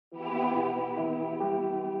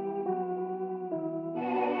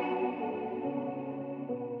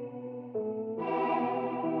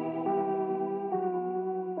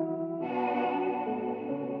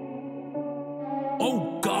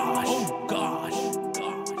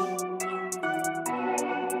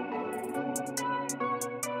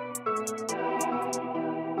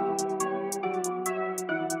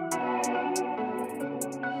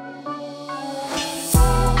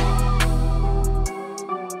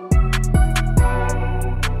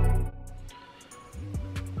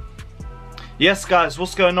Yes guys,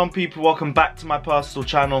 what's going on people? Welcome back to my personal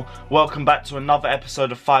channel. Welcome back to another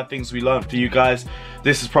episode of 5 Things We Learned for you guys.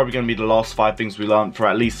 This is probably going to be the last 5 things we learned for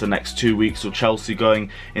at least the next 2 weeks with Chelsea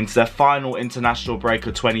going into their final international break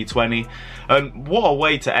of 2020. And what a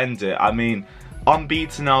way to end it. I mean,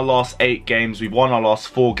 unbeaten our last 8 games, we've won our last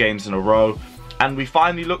 4 games in a row. And we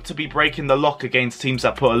finally look to be breaking the lock against teams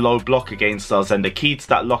that put a low block against us. And the key to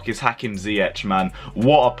that lock is Hakim Ziyech, man.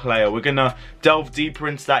 What a player. We're going to delve deeper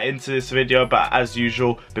into that into this video. But as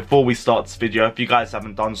usual, before we start this video, if you guys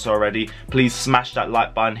haven't done so already, please smash that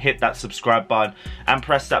like button, hit that subscribe button, and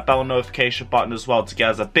press that bell notification button as well to get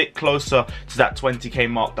us a bit closer to that 20k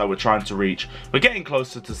mark that we're trying to reach. We're getting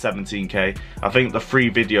closer to 17k. I think the 3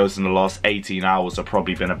 videos in the last 18 hours have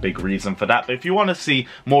probably been a big reason for that. But if you want to see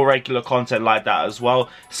more regular content like that as well,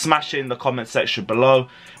 smash it in the comment section below.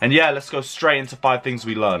 And yeah, let's go straight into 5 things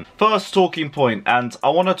we learned. First talking point, and I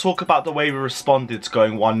want to talk about the way we responded to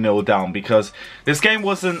going 1-0 down, because this game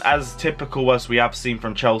wasn't as typical as we have seen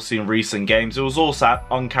from Chelsea in recent games. It was also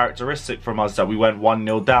uncharacteristic from us that we went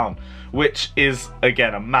 1-0 down, which is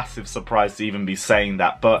again a massive surprise to even be saying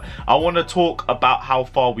that. But I want to talk about how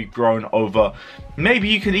far we've grown over, maybe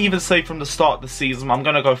you can even say from the start of the season. I'm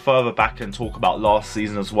going to go further back and talk about last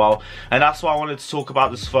season as well, and that's why I wanted to talk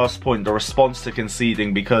about this first point, the response to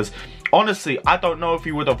conceding, because honestly, I don't know if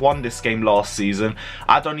we would have won this game last season.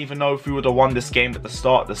 I don't even know if we would have won this game at the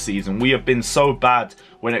start of the season. We have been so bad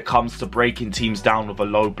when it comes to breaking teams down with a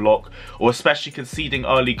low block, or especially conceding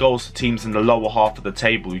early goals to teams in the lower half of the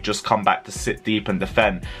table who just come back to sit deep and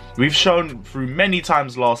defend. We've shown through many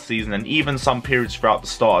times last season, and even some periods throughout the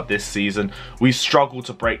start of this season, we struggle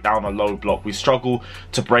to break down a low block. We struggle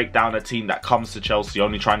to break down a team that comes to Chelsea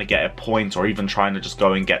only trying to get a point, or even trying to just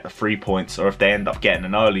go and get the 3 points, or if they end up getting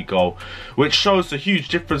an early goal, which shows the huge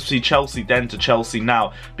difference between Chelsea then to Chelsea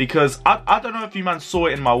now. Because I don't know if you man saw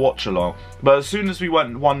it in my watch along, but as soon as we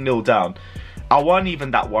went 1-0 down, I weren't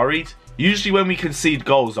even that worried. Usually when we concede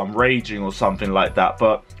goals, I'm raging or something like that,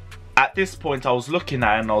 but at this point I was looking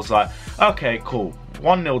at it and I was like, okay, cool,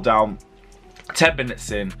 1-0 down, 10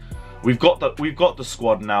 minutes in, we've got the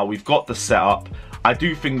squad now, we've got the setup. I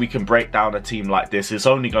do think we can break down a team like this. It's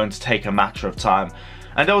only going to take a matter of time.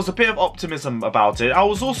 And there was a bit of optimism about it. I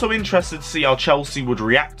was also interested to see how Chelsea would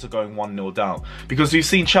react to going 1-0 down, because we've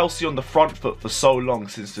seen Chelsea on the front foot for so long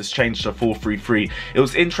since this changed to 4-3-3. It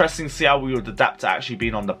was interesting to see how we would adapt to actually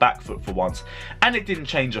being on the back foot for once. And it didn't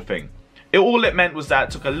change a thing. All it meant was that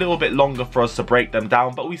it took a little bit longer for us to break them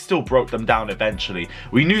down, but we still broke them down eventually.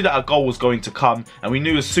 We knew that a goal was going to come, and we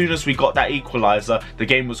knew as soon as we got that equaliser, the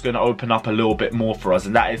game was going to open up a little bit more for us,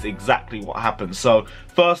 and that is exactly what happened. So,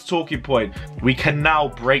 first talking point, we can now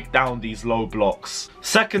break down these low blocks.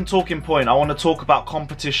 Second talking point, I want to talk about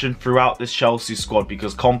competition throughout this Chelsea squad,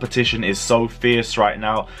 because competition is so fierce right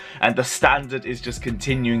now, and the standard is just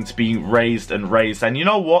continuing to be raised and raised. And you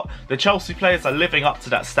know what? The Chelsea players are living up to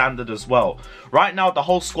that standard as well. Right now, the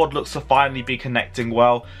whole squad looks to finally be connecting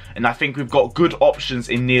well, and I think we've got good options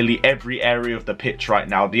in nearly every area of the pitch right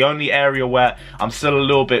now. The only area where I'm still a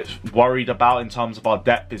little bit worried about in terms of our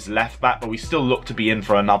depth is left back, but we still look to be in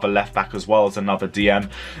for another left back as well as another DM.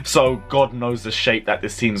 So God knows the shape that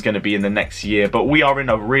this team's going to be in the next year, but we are in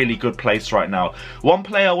a really good place right now. One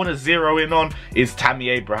player I want to zero in on is Tammy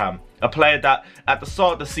Abraham. A player that at the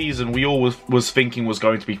start of the season we always was thinking was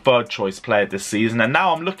going to be 3rd choice player this season, and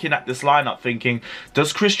now I'm looking at this lineup thinking,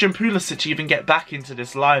 does Christian Pulisic even get back into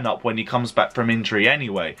this lineup when he comes back from injury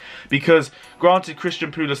anyway? Because granted,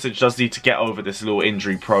 Christian Pulisic does need to get over this little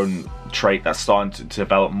injury prone trait that's starting to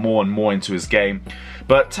develop more and more into his game,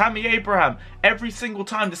 but Tammy Abraham, every single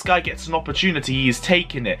time this guy gets an opportunity, he is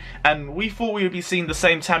taking it. And we thought we would be seeing the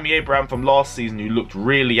same Tammy Abraham from last season, who looked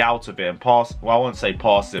really out of it and past, well, I won't say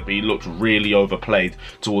past it, but he looked really overplayed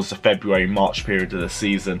towards the February-March period of the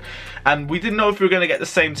season. And we didn't know if we were going to get the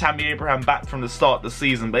same Tammy Abraham back from the start of the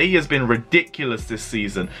season, but he has been ridiculous this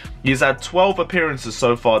season. He's had 12 appearances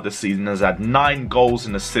so far this season, has had 9 goals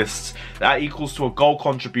and assists. That equals to a goal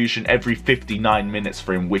contribution every 59 minutes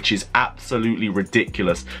for him, which is absolutely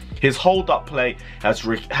ridiculous. His hold-up play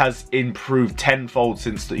has improved tenfold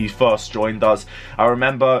since he first joined us. I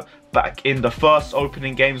remember back in the first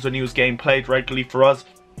opening games when he was getting played regularly for us,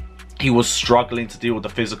 he was struggling to deal with the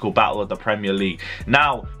physical battle of the Premier League.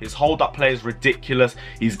 Now, his hold-up play is ridiculous.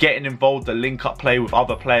 He's getting involved in link-up play with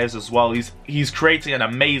other players as well. He's creating an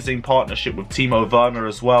amazing partnership with Timo Werner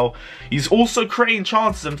as well. He's also creating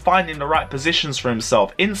chances and finding the right positions for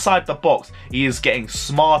himself. Inside the box, he is getting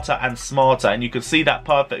smarter and smarter, and you can see that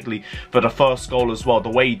perfectly for the first goal as well. The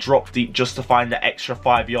way he dropped deep just to find the extra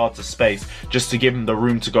 5 yards of space, just to give him the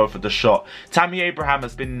room to go for the shot. Tammy Abraham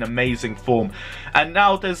has been in amazing form, and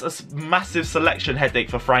now there's a massive selection headache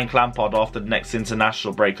for Frank Lampard after the next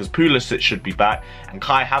international break, because Pulisic should be back and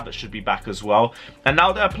Kai Havertz should be back as well. And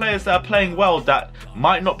now there are players that are playing well that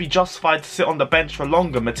might not be justified to sit on the bench for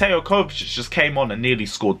longer. Mateo Kovacic just came on and nearly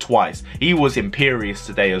scored twice. He was imperious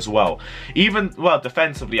today as well. Even, well,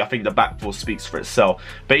 defensively, I think the back four speaks for itself.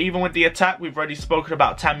 But even with the attack, we've already spoken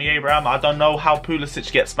about Tammy Abraham. I don't know how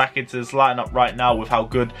Pulisic gets back into this lineup right now with how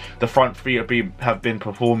good the front three have been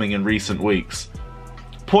performing in recent weeks.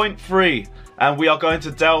 Point 3. And we are going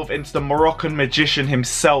to delve into the Moroccan magician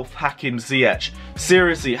himself, Hakim Ziyech.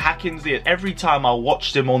 Seriously, Hakim Ziyech, every time I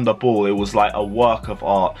watched him on the ball, it was like a work of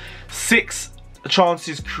art. 6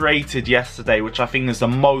 chances created yesterday, which I think is the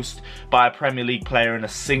most by a Premier League player in a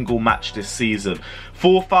single match this season.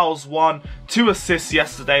 4 fouls won, 2 assists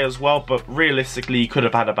yesterday as well, but realistically he could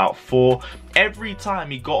have had about 4. Every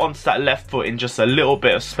time he got onto that left foot in just a little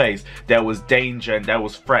bit of space, there was danger and there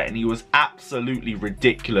was threat, and he was absolutely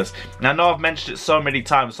ridiculous. And I know I've mentioned it so many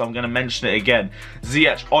times, so I'm going to mention it again.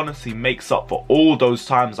 Ziyech honestly makes up for all those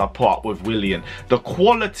times I put up with Willian. The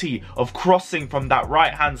quality of crossing from that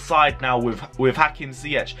right hand side now with Hakim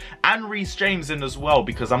Ziyech and Reece James in as well,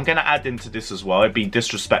 because I'm going to add into this as well. It'd be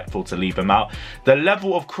disrespectful to leave him out. The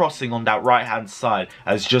level of crossing on that right hand side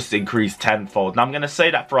has just increased tenfold. And I'm going to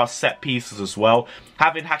say that for our set pieces as well.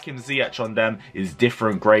 Having Hakim Ziyech on them is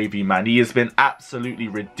different gravy, man. He has been absolutely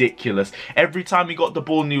ridiculous. Every time he got the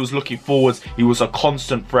ball and he was looking forwards, he was a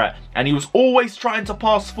constant threat. And he was always trying to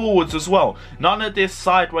pass forwards as well. None of this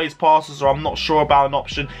sideways passes or I'm not sure about an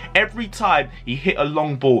option. Every time he hit a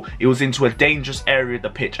long ball, it was into a dangerous area of the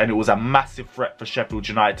pitch, and it was a massive threat for Sheffield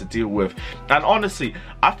United to deal with. And honestly,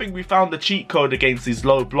 I think we found the cheat code against these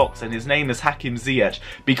low blocks, and his name is Hakim Ziyech,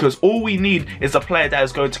 because all we need is a player that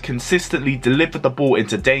is going to consistently deliver the ball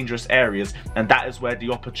into dangerous areas, and that is where the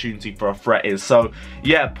opportunity for a threat is. So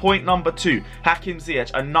yeah, point number 2, Hakim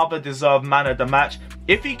Ziyech, another deserved man of the match.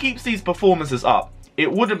 If he keeps these performances up,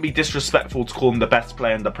 it wouldn't be disrespectful to call him the best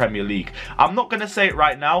player in the Premier League. I'm not going to say it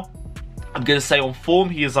right now. I'm going to say on form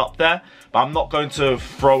he is up there, but I'm not going to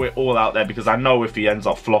throw it all out there, because I know if he ends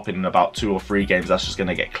up flopping in about 2 or 3 games, that's just going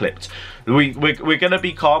to get clipped. We're going to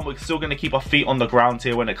be calm. We're still going to keep our feet on the ground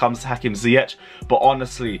here when it comes to Hakim Ziyech. But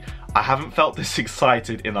honestly, I haven't felt this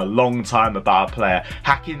excited in a long time about a player.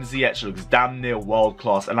 Hakim Ziyech looks damn near world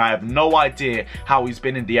class, and I have no idea how he's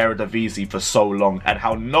been in the Eredivisie for so long and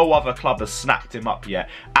how no other club has snapped him up yet.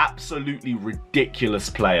 Absolutely ridiculous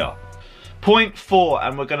player. Point 4,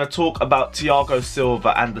 and we're going to talk about Thiago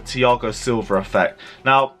Silva and the Thiago Silva effect.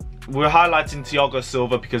 Now, we're highlighting Thiago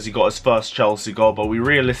Silva because he got his first Chelsea goal, but we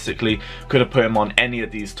realistically could have put him on any of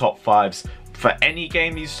these top 5s for any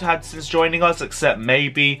game he's had since joining us, except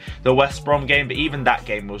maybe the West Brom game, but even that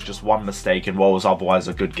game was just one mistake in what was otherwise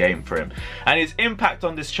a good game for him. And his impact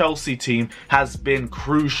on this Chelsea team has been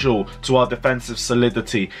crucial to our defensive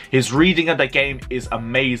solidity. His reading of the game is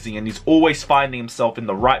amazing, and he's always finding himself in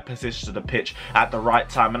the right position of the pitch at the right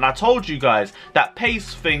time. And I told you guys that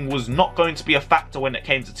pace thing was not going to be a factor when it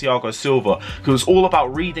came to Thiago Silva, because it was all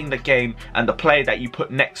about reading the game and the player that you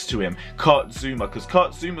put next to him, Kurt Zouma, because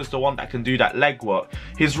Kurt Zouma's the one that can do that legwork.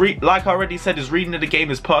 Like I already said, his reading of the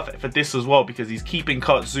game is perfect for this as well, because he's keeping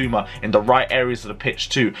Kurt Zouma in the right areas of the pitch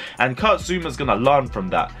too, and Kurt Zouma's going to learn from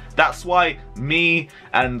that. That's why me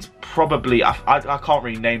and probably, I can't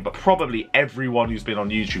really name, but probably everyone who's been on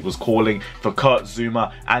YouTube was calling for Kurt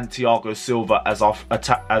Zouma and Thiago Silva as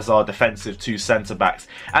our defensive 2 centre-backs.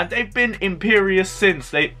 And they've been imperious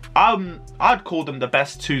since. I'd call them the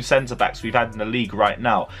best 2 centre-backs we've had in the league right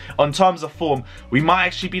now. On terms of form, we might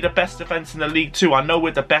actually be the best defence in the league too. I know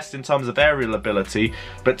we're the best in terms of aerial ability,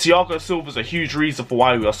 but Thiago Silva's a huge reason for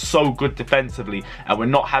why we are so good defensively, and we're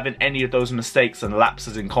not having any of those mistakes and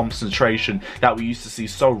lapses in concentration that we used to see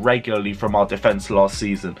so regularly from our defence last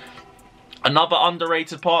season. Another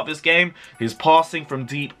underrated part of his game, his passing from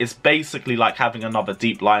deep is basically like having another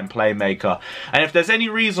deep line playmaker. And if there's any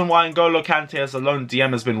reason why N'Golo Kante as a lone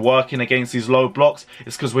DM has been working against these low blocks,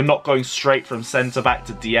 it's because we're not going straight from centre back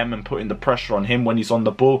to DM and putting the pressure on him when he's on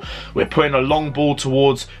the ball. We're putting a long ball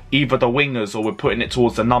towards either the wingers, or we're putting it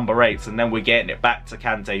towards the number 8s, and then we're getting it back to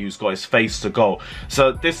Kante, who's got his face to goal.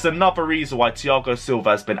 So this is another reason why Thiago Silva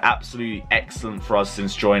has been absolutely excellent for us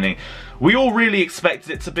since joining. We all really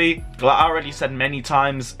expected it to be. Like, I already said many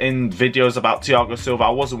times in videos about Thiago Silva, I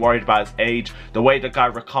wasn't worried about his age. The way the guy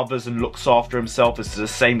recovers and looks after himself is to the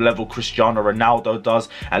same level Cristiano Ronaldo does.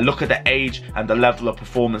 And look at the age and the level of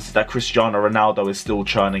performances that Cristiano Ronaldo is still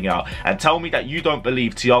churning out. And tell me that you don't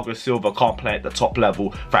believe Thiago Silva can't play at the top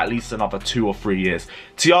level for at least another 2 or 3 years.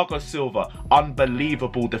 Thiago Silva,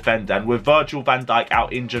 unbelievable defender, and with Virgil van Dijk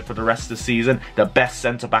out injured for the rest of the season, the best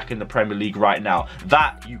centre-back in the Premier League right now.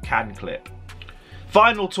 That you can clip.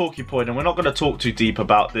 Final talking point, and we're not going to talk too deep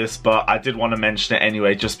about this, but I did want to mention it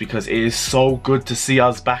anyway, just because it is so good to see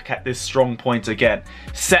us back at this strong point again.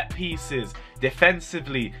 Set pieces.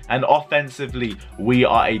 Defensively and offensively, we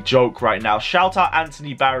are a joke right now. Shout out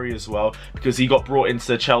Anthony Barry as well, because he got brought into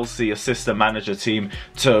the Chelsea assistant manager team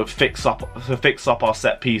to fix up our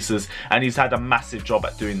set pieces, and he's had a massive job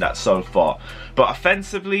at doing that so far. But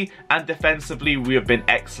offensively and defensively, we have been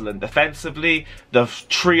excellent. Defensively, the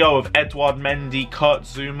trio of Edouard Mendy, Kurt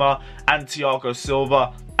Zouma and Thiago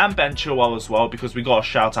Silva, and Ben Chilwell as well, because we got to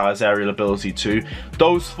shout out his aerial ability too.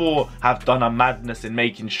 Those four have done a madness in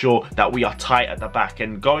making sure that we are tight at the back,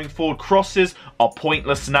 and going forward, crosses are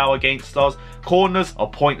pointless now against us. Corners are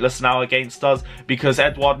pointless now against us, because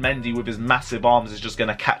Edouard Mendy with his massive arms is just going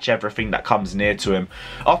to catch everything that comes near to him.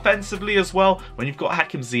 Offensively as well, when you've got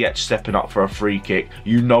Hakim Ziyech stepping up for a free kick,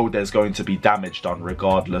 you know there's going to be damage done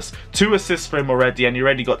regardless. 2 assists for him already, and he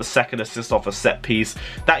already got the 2nd assist off a set piece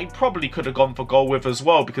that he probably could have gone for goal with as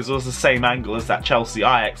well, because it was the same angle as that Chelsea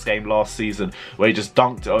Ajax game last season where he just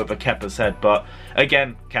dunked it over Kepa's head. But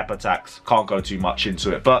again, Kepa tax, can't go too much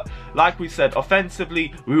into it. But like we said,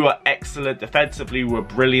 offensively we were excellent, defensively we were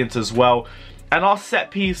brilliant as well. And our set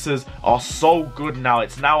pieces are so good now.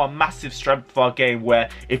 It's now a massive strength of our game, where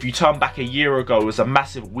if you turn back a year ago, it was a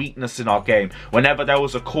massive weakness in our game. Whenever there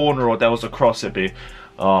was a corner or there was a cross, it'd be,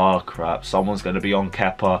 oh crap, someone's going to be on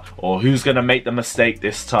Kepa, or who's going to make the mistake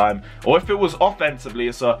this time? Or if it was offensively,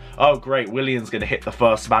 it's a, oh great, Willian's going to hit the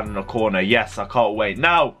first man in the corner. Yes, I can't wait.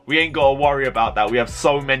 Now, we ain't got to worry about that. We have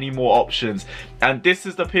so many more options. And this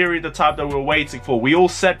is the period of time that we're waiting for. We all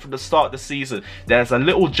said from the start of the season, there's a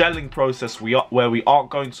little gelling process where we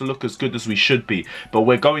aren't going to look as good as we should be, but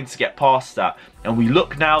we're going to get past that. And we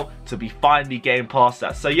look now to be finally getting past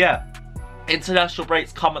that. So yeah, international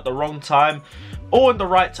breaks come at the wrong time, or in the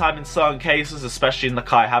right time in certain cases, especially in the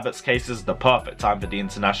Kai Havertz cases, the perfect time for the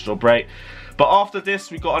international break. But after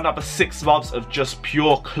this, we got another 6 months of just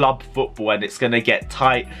pure club football, and it's going to get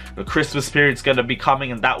tight. The Christmas period's going to be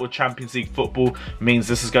coming, and that with Champions League football means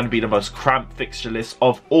this is going to be the most cramped fixture list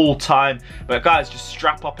of all time. But guys, just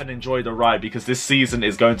strap up and enjoy the ride, because this season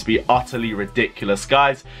is going to be utterly ridiculous.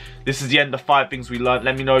 Guys, this is the end of 5 things we learned.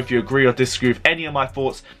 Let me know if you agree or disagree with any of my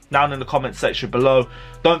thoughts down in the comment section below.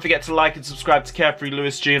 Don't forget to like and subscribe to Carefree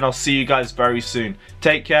Lewis G, and I'll see you guys very soon.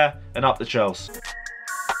 Take care, and up the Chels.